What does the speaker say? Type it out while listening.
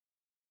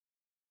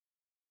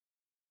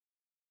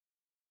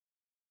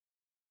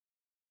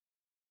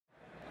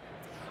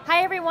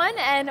Hi everyone,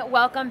 and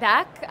welcome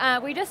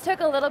back. We just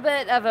took a little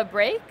bit of a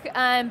break,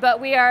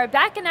 but we are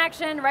back in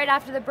action right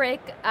after the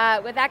break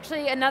with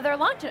actually another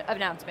launch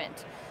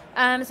announcement.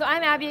 So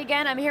I'm Abby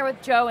again, I'm here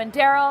with Joe and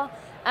Daryl.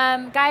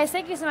 Guys,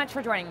 thank you so much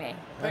for joining me.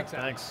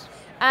 Thanks.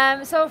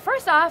 So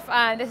first off,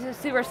 this is a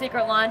super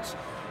secret launch.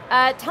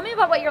 Tell me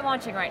about what you're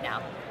launching right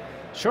now.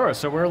 Sure,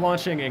 so we're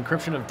launching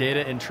encryption of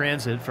data in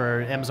transit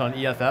for Amazon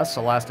EFS,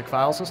 Elastic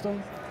File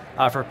System.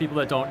 For people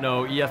that don't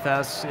know,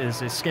 EFS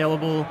is a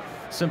scalable,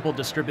 simple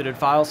distributed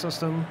file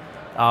system.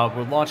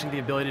 We're launching the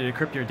ability to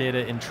encrypt your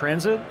data in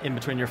transit, in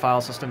between your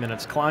file system and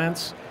its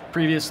clients.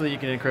 Previously, you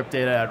can encrypt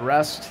data at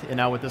rest, and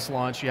now with this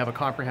launch, you have a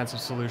comprehensive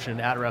solution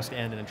at rest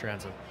and in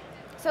transit.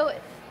 So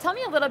tell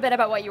me a little bit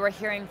about what you were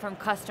hearing from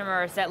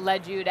customers that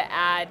led you to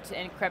add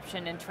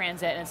encryption in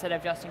transit instead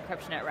of just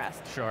encryption at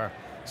rest. Sure.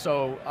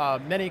 So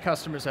many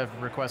customers have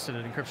requested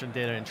encryption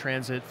data in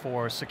transit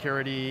for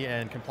security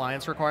and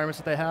compliance requirements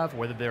that they have,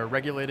 whether they're a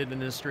regulated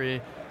industry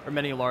or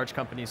many large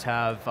companies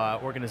have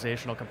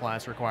organizational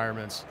compliance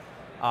requirements.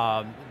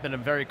 Been a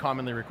very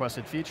commonly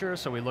requested feature,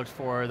 so we looked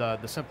for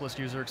the simplest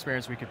user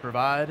experience we could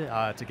provide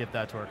to give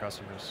that to our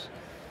customers.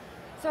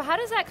 So how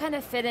does that kind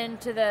of fit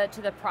into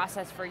the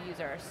process for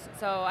users?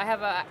 So I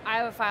have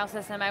a file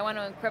system, I want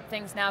to encrypt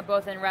things now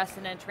both in rest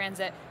and in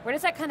transit. Where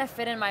does that kind of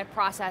fit in my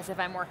process if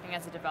I'm working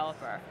as a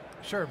developer?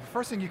 Sure, the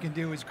first thing you can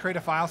do is create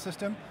a file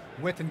system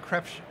with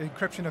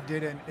encryption of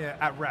data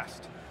at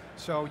rest.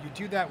 So you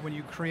do that when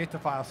you create the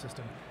file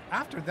system.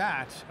 After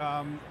that,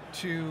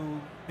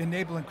 to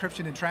enable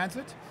encryption in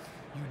transit,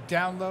 you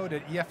download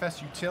an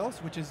Efs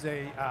Utils, which is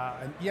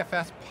an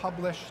EFS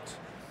published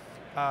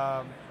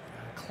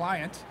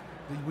client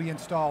that we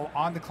install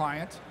on the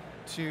client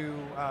to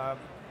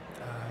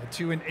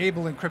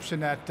enable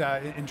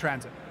encryption in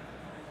transit.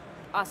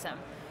 Awesome.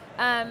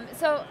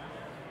 So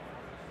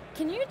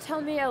can you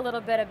tell me a little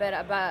bit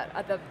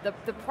about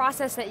the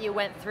process that you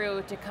went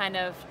through to kind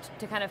of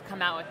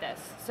come out with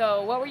this?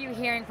 So what were you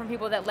hearing from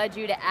people that led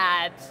you to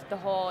add the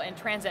whole in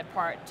transit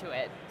part to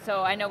it?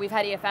 So I know we've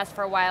had EFS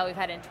for a while, we've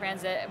had in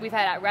transit, we've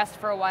had at rest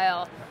for a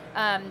while.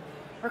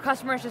 Are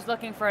customers just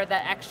looking for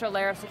that extra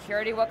layer of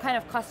security? What kind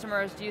of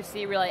customers do you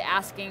see really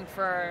asking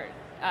for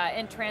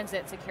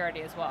in-transit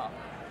security as well?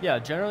 Yeah,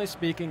 generally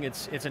speaking,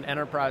 it's an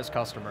enterprise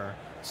customer.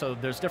 So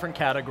there's different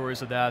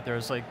categories of that.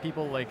 There's like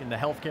people like in the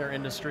healthcare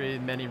industry,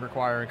 many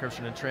require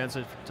encryption in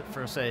transit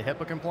for say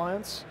HIPAA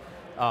compliance.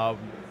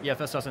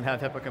 EFS doesn't have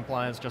HIPAA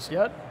compliance just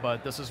yet,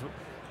 but this is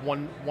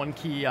one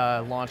key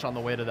launch on the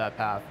way to that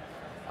path.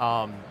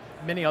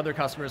 Many other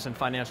customers in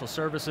financial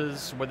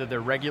services, whether they're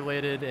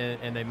regulated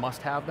and they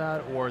must have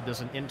that, or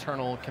there's an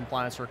internal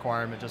compliance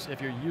requirement. Just if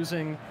you're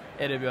using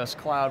AWS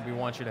Cloud, we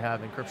want you to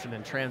have encryption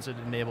in transit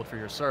enabled for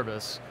your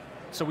service.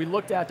 So we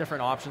looked at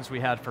different options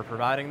we had for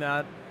providing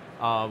that.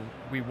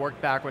 We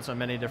worked backwards on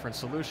many different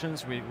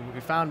solutions. We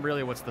found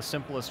really what's the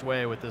simplest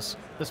way with this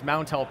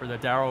mount helper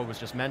that Daryl was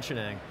just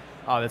mentioning.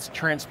 It's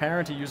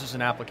transparent to users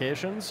and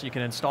applications. You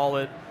can install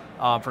it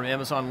from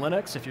Amazon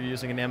Linux. If you're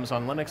using an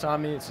Amazon Linux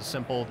Omni, it's a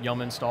simple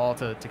yum install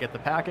to get the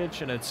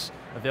package, and it's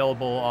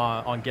available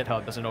on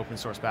GitHub as an open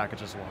source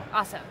package as well.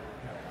 Awesome.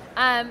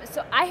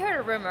 So I heard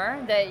a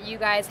rumor that you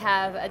guys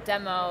have a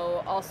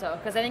demo also,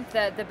 because I think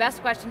the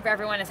best question for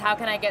everyone is how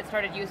can I get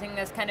started using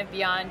this kind of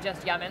beyond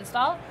just yum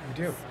install? We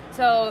do.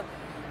 So,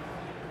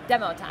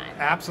 demo time.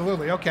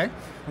 Absolutely, okay.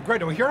 Well,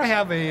 great, well here I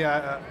have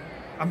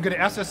I'm going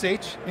to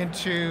SSH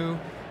into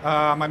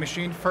my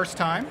machine first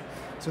time.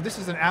 So this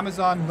is an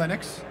Amazon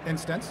Linux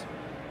instance.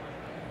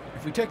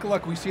 If we take a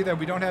look, we see that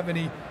we don't have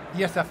any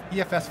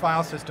EFS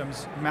file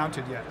systems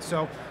mounted yet.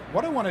 So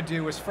what I want to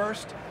do is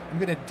first, I'm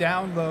going to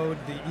download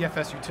the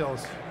Efs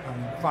Utils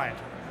client.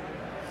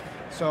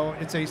 So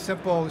it's a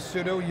simple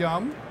sudo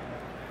yum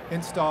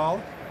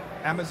install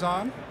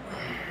Amazon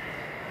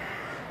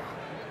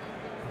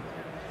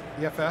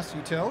Efs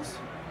Utils.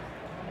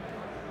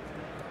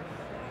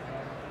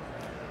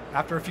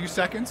 After a few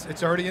seconds,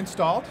 it's already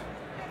installed.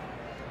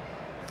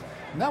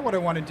 Now what I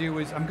want to do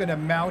is I'm going to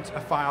mount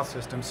a file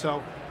system.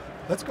 So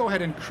let's go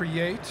ahead and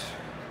create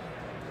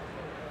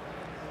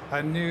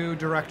a new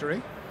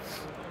directory.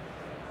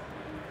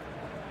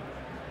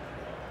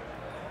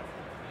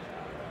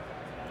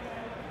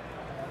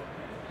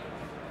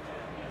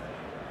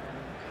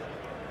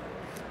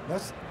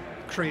 Let's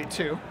create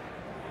two.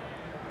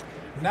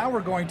 Now we're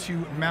going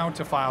to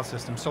mount a file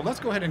system. So let's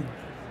go ahead and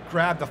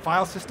grab the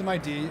file system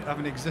ID of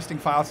an existing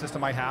file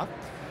system I have.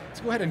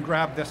 Let's go ahead and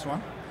grab this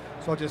one.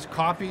 So I'll just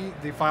copy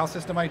the file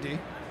system ID.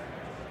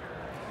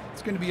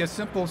 It's going to be a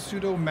simple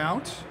sudo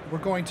mount. We're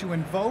going to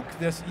invoke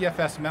this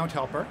EFS mount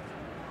helper.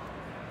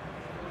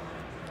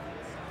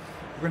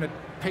 We're going to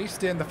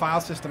paste in the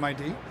file system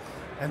ID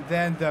and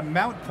then the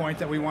mount point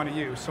that we want to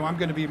use. So I'm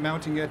going to be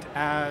mounting it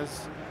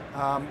as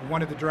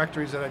one of the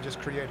directories that I just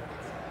created.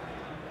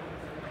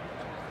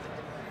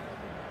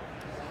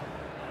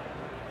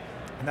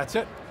 And that's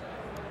it.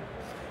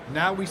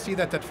 Now we see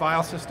that that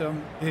file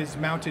system is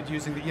mounted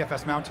using the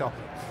EFS mount helper.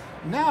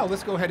 Now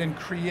let's go ahead and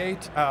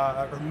create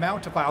or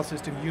mount a file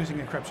system using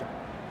encryption.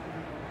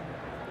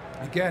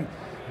 Again,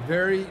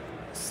 very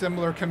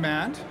similar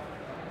command.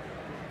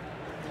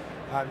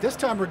 This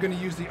time we're going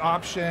to use the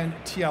option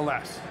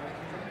TLS.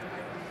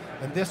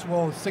 And this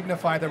will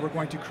signify that we're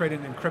going to create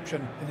an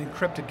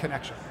encrypted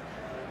connection.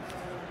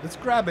 Let's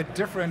grab a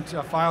different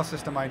file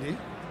system ID.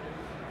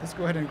 Let's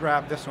go ahead and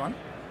grab this one.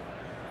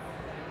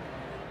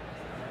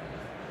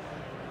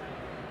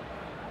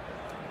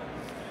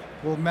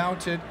 We'll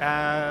mount it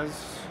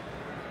as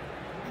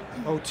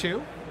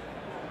O2.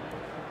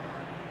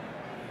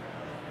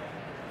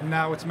 And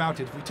now it's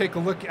mounted. If we take a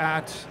look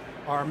at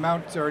our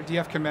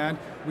DF command,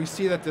 we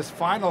see that this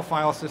final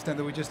file system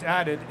that we just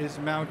added is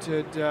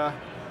mounted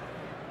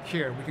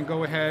here. We can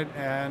go ahead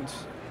and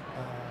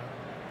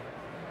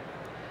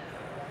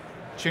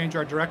change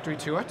our directory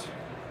to it.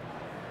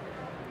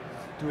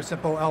 Do a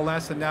simple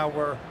ls, and now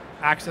we're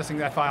accessing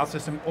that file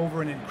system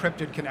over an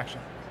encrypted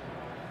connection.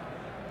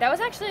 That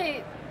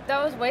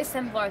was way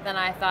simpler than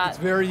I thought. It's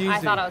very easy. I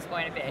thought it was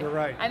going to be. You're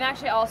right. I'm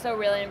actually also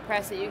really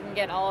impressed that you can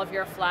get all of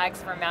your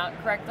flags for mount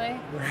correctly.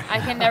 I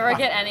can never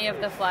get any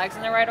of the flags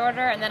in the right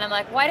order, and then I'm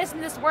like, why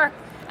doesn't this work?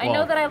 I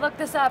know that I looked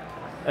this up.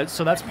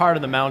 So that's part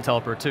of the mount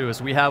helper too, is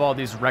we have all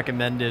these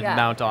recommended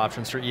mount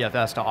options for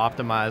EFS to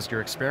optimize your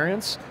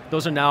experience.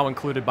 Those are now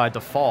included by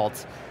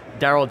default.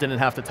 Daryl didn't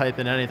have to type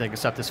in anything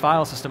except his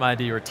file system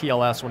ID or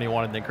TLS when he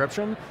wanted the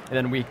encryption, and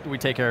then we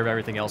take care of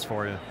everything else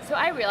for you. So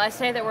I realized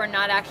today that we're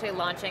not actually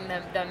launching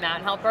the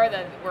mount helper,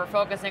 that we're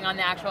focusing on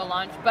the actual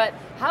launch, but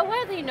how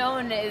widely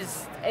known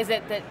is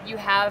it that you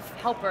have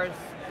helpers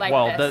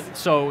like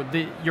this?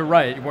 You're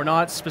right, we're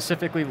not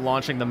specifically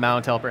launching the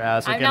mount helper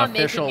as like an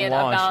official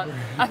launch.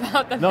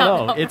 About the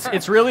mount helper.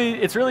 It's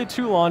really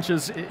two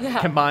launches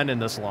combined in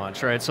this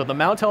launch, right? So the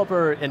mount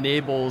helper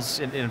enables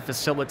and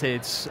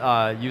facilitates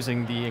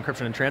using the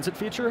encryption in transit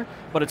feature,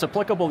 but it's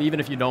applicable even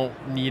if you don't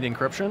need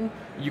encryption.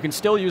 You can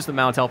still use the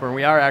mount helper, and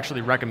we are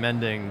actually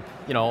recommending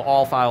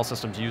all file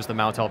systems use the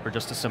mount helper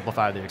just to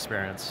simplify the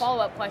experience.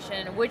 Follow-up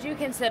question, would you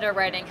consider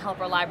writing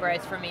helper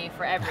libraries for me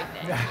for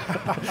everything?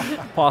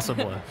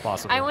 Possibly.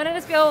 I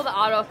wanted to be able to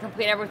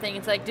auto-complete everything.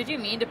 It's like, did you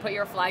mean to put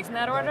your flags in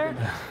that order?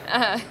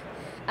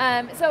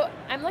 So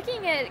I'm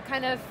looking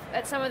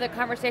at some of the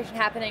conversation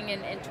happening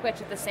in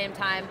Twitch at the same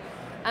time.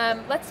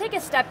 Let's take a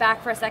step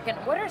back for a second.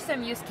 What are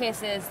some use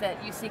cases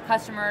that you see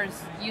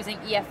customers using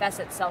EFS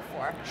itself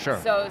for? Sure.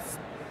 So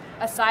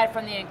aside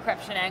from the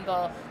encryption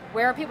angle,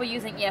 where are people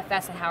using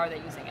EFS and how are they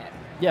using it?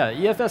 Yeah,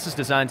 EFS is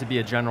designed to be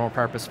a general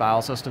purpose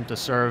file system to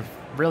serve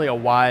really a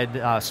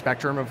wide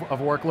spectrum of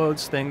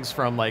workloads, things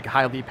from like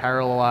highly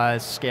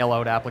parallelized scale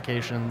out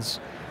applications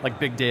like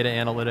big data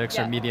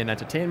analytics or media and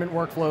entertainment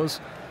workflows,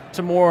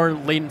 to more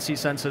latency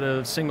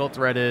sensitive, single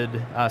threaded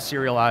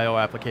serial IO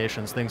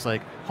applications, things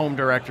like home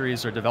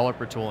directories or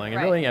developer tooling,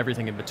 and really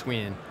everything in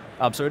between.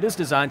 So it is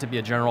designed to be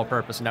a general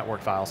purpose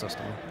network file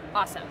system.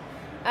 Awesome.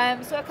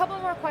 So a couple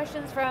more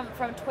questions from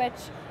Twitch.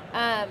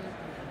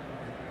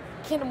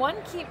 Can one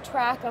keep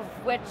track of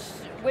which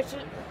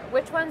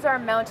ones are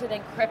mounted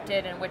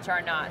encrypted and which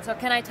are not? So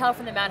can I tell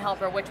from the mount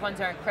helper which ones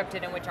are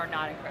encrypted and which are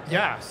not encrypted?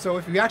 Yeah, so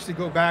if you actually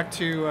go back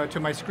to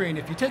my screen,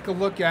 if you take a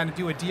look at and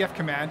do a DF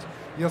command,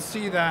 you'll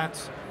see that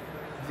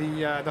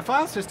the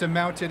file system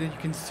mounted, and you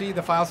can see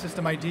the file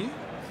system ID,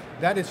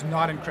 that is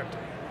not encrypted.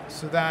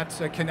 So that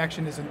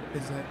connection is an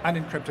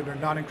unencrypted or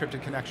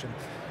non-encrypted connection.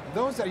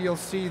 Those that you'll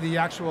see the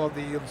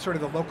sort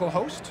of the local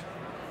host,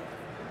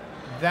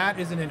 that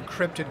is an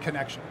encrypted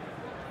connection.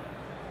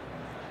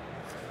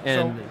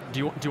 And so, do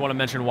you want to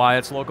mention why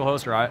it's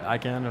localhost, or I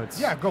can?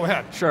 Yeah, go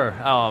ahead. Sure.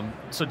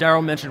 So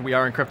Daryl mentioned we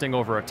are encrypting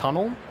over a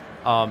tunnel.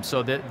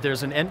 So that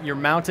there's you're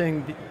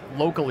mounting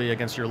locally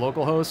against your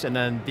local host, and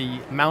then the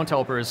mount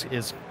helper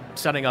is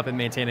setting up and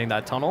maintaining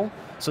that tunnel.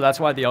 So that's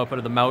why the output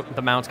of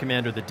the mount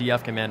command or the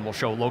DF command will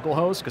show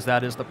localhost, because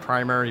that is the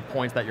primary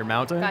point that you're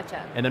mounting.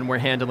 Gotcha. And then we're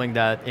handling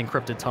that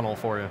encrypted tunnel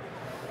for you.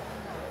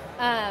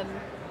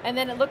 And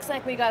then it looks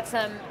like we got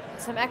some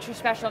extra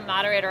special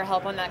moderator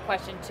help on that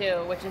question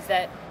too, which is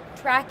that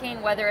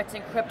tracking whether it's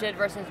encrypted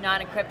versus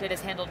non-encrypted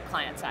is handled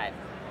client side.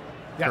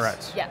 Yes.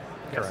 Correct. Yeah.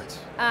 Correct.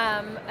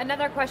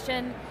 Another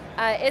question,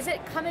 is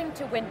it coming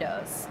to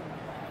Windows?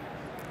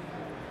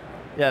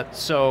 Yeah,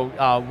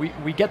 so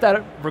we get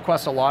that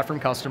request a lot from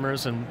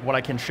customers, and what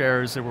I can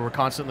share is that we're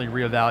constantly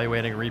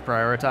reevaluating and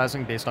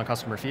reprioritizing based on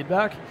customer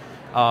feedback.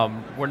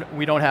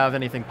 We don't have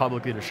anything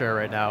publicly to share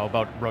right now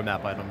about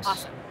roadmap items.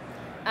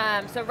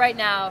 Awesome. So right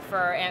now,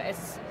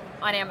 it's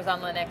on Amazon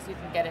Linux, you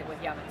can get it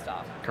with Yum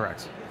installed.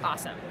 Correct.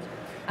 Awesome.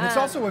 And it's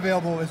also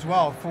available as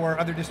well for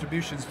other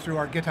distributions through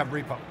our GitHub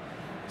repo.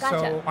 Gotcha.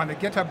 So on the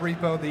GitHub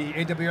repo, the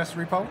AWS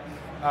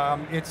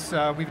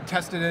repo, we've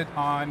tested it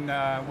on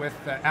with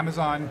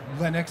Amazon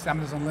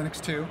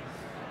Linux 2,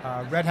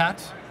 Red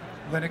Hat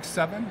Linux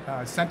 7,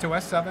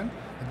 CentOS 7,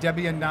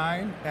 Debian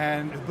 9,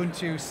 and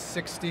Ubuntu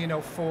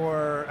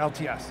 16.04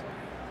 LTS.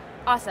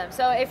 Awesome.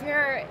 So if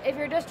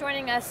you're just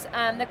joining us,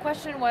 the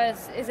question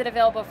was, is it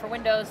available for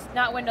Windows?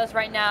 Not Windows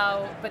right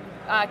now, but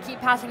keep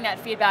passing that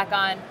feedback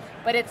on.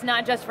 But it's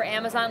not just for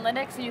Amazon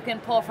Linux, so you can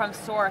pull from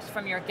source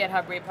from your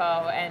GitHub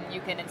repo and you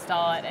can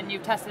install it. And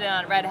you've tested it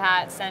on Red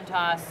Hat,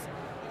 CentOS,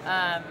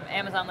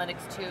 Amazon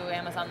Linux 2,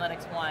 Amazon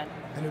Linux 1.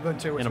 And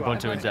Ubuntu as and well.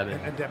 Ubuntu and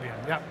Debian. And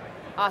Debian, yeah.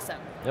 Awesome.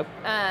 Yep.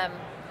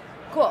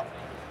 Cool.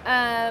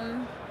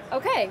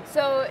 Okay,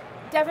 so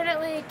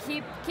definitely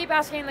keep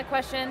asking the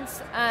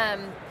questions.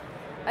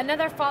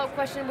 Another follow-up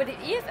question, would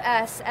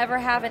EFS ever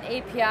have an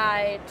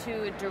API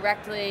to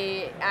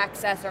directly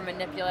access or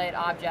manipulate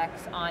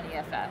objects on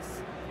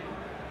EFS?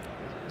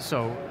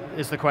 So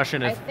is the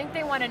question I if think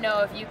they want to know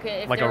if you could...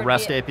 If like there a would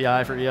REST be,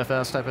 API for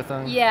EFS type of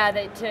thing? Yeah,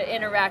 to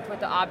interact with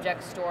the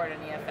objects stored in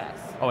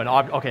EFS. Oh,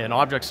 an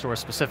object store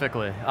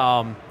specifically.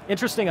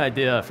 Interesting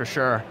idea for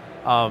sure.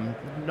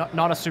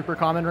 Not a super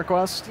common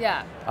request.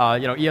 Yeah.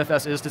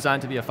 EFS is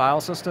designed to be a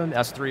file system.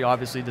 S3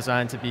 obviously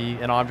designed to be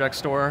an object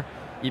store.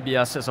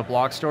 EBS is a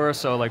block store.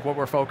 So like what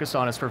we're focused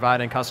on is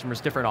providing customers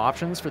different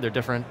options for their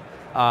different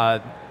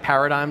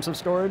paradigms of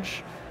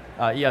storage.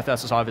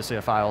 EFS is obviously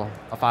a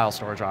file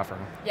storage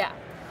offering. Yeah.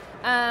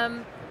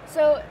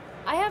 So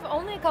I have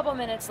only a couple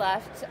minutes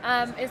left.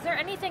 Is there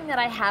anything that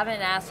I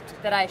haven't asked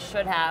that I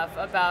should have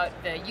about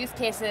the use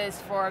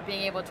cases for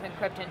being able to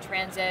encrypt in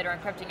transit or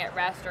encrypting at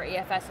rest or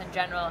EFS in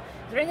general? Is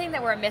there anything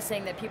that we're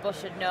missing that people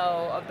should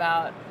know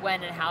about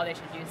when and how they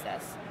should use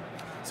this?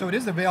 So it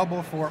is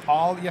available for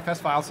all EFS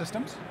file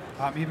systems,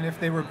 even if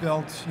they were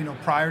built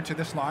prior to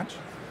this launch,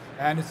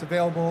 and it's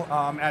available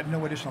at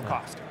no additional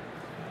cost.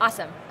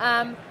 Awesome.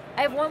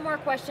 I have one more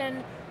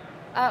question.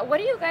 What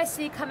do you guys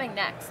see coming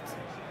next?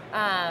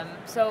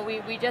 So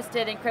we just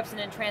did encryption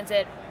in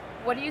transit.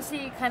 What do you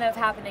see kind of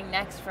happening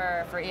next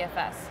for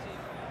EFS?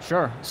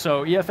 Sure.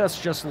 So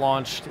EFS just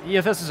launched.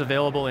 EFS is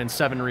available in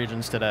 7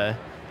 regions today.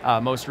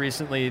 Most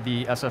recently,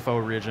 the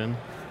SFO region.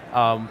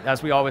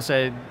 As we always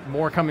say,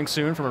 more coming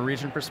soon from a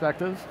region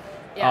perspective.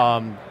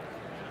 Yeah.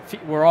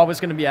 We're always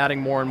going to be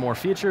adding more and more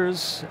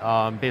features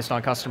based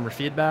on customer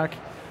feedback.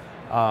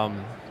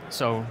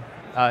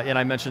 And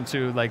I mentioned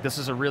too, like this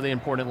is a really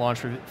important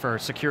launch for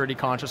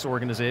security-conscious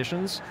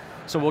organizations.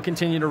 So we'll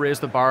continue to raise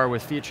the bar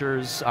with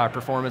features,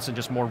 performance, and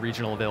just more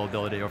regional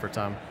availability over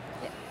time.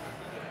 Yeah.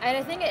 And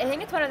I think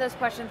it's one of those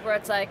questions where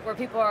it's like where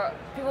people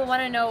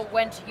want to know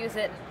when to use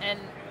it, and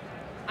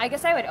I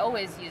guess I would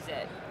always use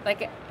it.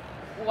 Like,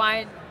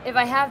 why? If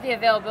I have the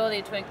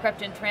availability to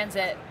encrypt in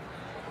transit,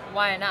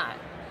 why not?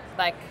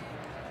 Like,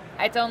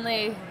 it's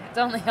only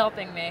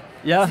helping me.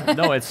 Yeah,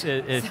 no,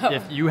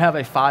 if you have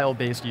a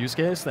file-based use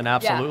case, then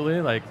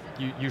absolutely, like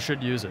you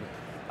should use it.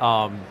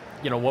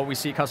 What we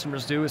see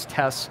customers do is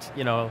test,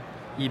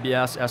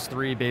 EBS,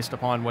 S3 based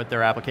upon what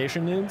their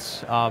application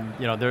needs.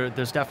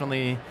 There's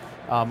definitely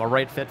a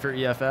right fit for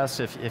EFS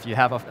if you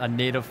have a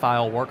native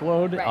file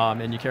workload,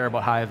 right. And you care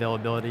about high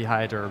availability,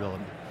 high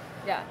durability.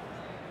 Yeah,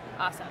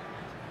 awesome.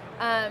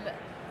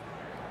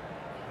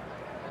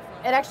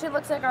 It actually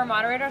looks like our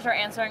moderators are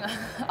answering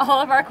all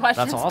of our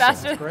questions.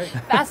 That's awesome.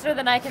 faster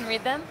than I can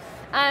read them.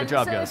 Good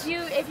job, so guys.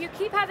 if you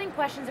keep having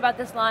questions about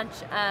this launch,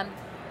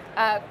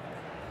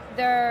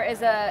 there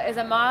is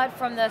a mod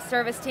from the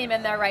service team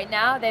in there right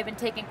now. They've been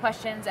taking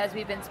questions as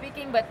we've been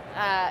speaking, but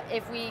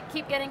if we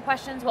keep getting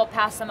questions, we'll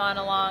pass them on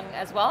along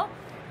as well.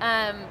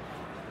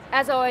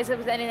 As always,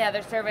 with any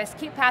other service,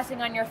 keep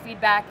passing on your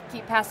feedback,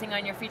 keep passing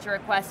on your feature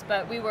requests,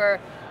 but we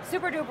were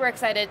super duper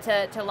excited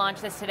to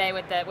launch this today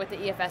with the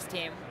EFS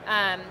team.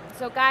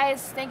 So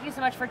guys, thank you so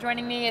much for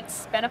joining me.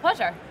 It's been a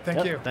pleasure.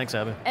 Thank you. Thanks,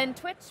 Abby. And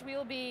Twitch, we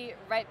will be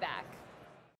right back.